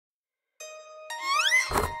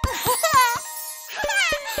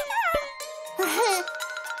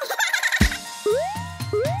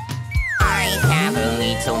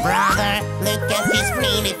little brother, look at his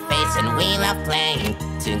pretty face, and we love playing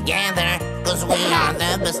together, 'cause we are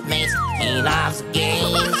the best mates. He loves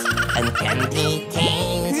games and candy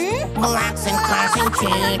canes, blocks and cars and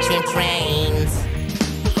choo-choo trains.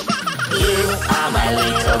 You are my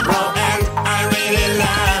little bro and I really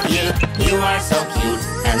love you. You are so cute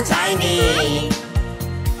and tiny.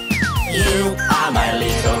 You are my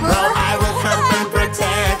little bro, I will help and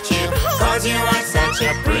protect you, 'cause you are such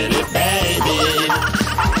a pretty baby.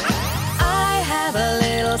 I have a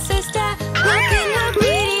little sister, looking at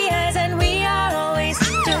pretty eyes, and we are always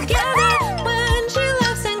together when she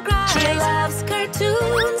laughs and cries. She loves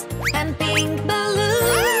cartoons and pink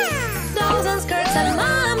balloons, dolls and skirts and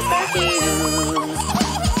mom's perfumes.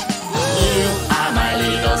 You are my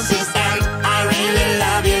little sister, I really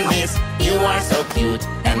love you, miss. You are so cute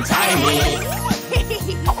and tiny.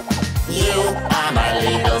 You are my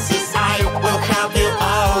little sister, I will help you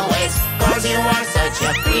always, 'cause you are such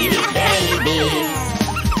a pretty baby.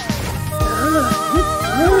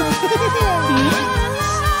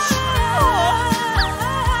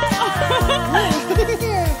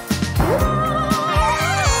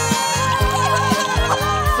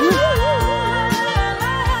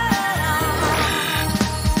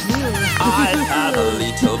 I have a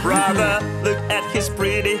little brother, look at his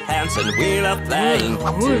pretty hands, and we love playing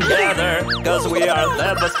together, 'cause we are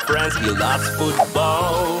the best friends. He loves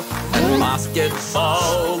football and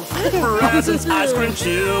basketball, presents, ice cream,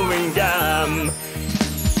 chewing gum.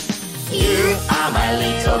 You are my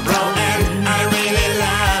little bro and I really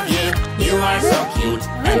love you. You are so cute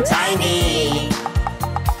and tiny.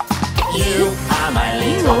 You are my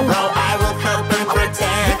little bro, I will help and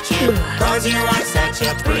protect you, 'cause you are such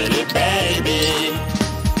a pretty baby.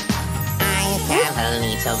 I have a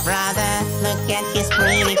little brother, look at his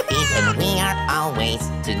pretty feet, and we are always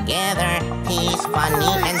together. He's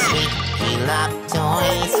funny and sweet, he loves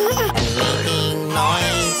toys and making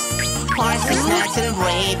noise, horses, nuts, and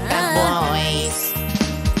brave bad boys.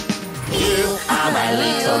 You are my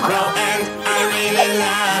little bro and I really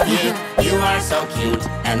love you. You are so cute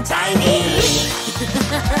and tiny.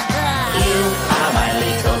 You are my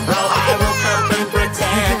little bro, I will help and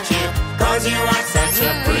protect you, 'cause you are such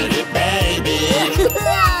a pretty baby.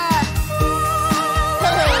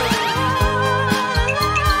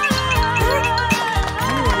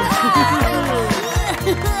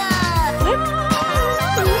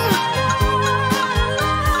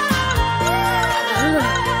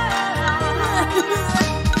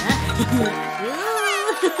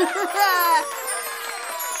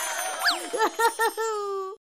 Ha ha ha!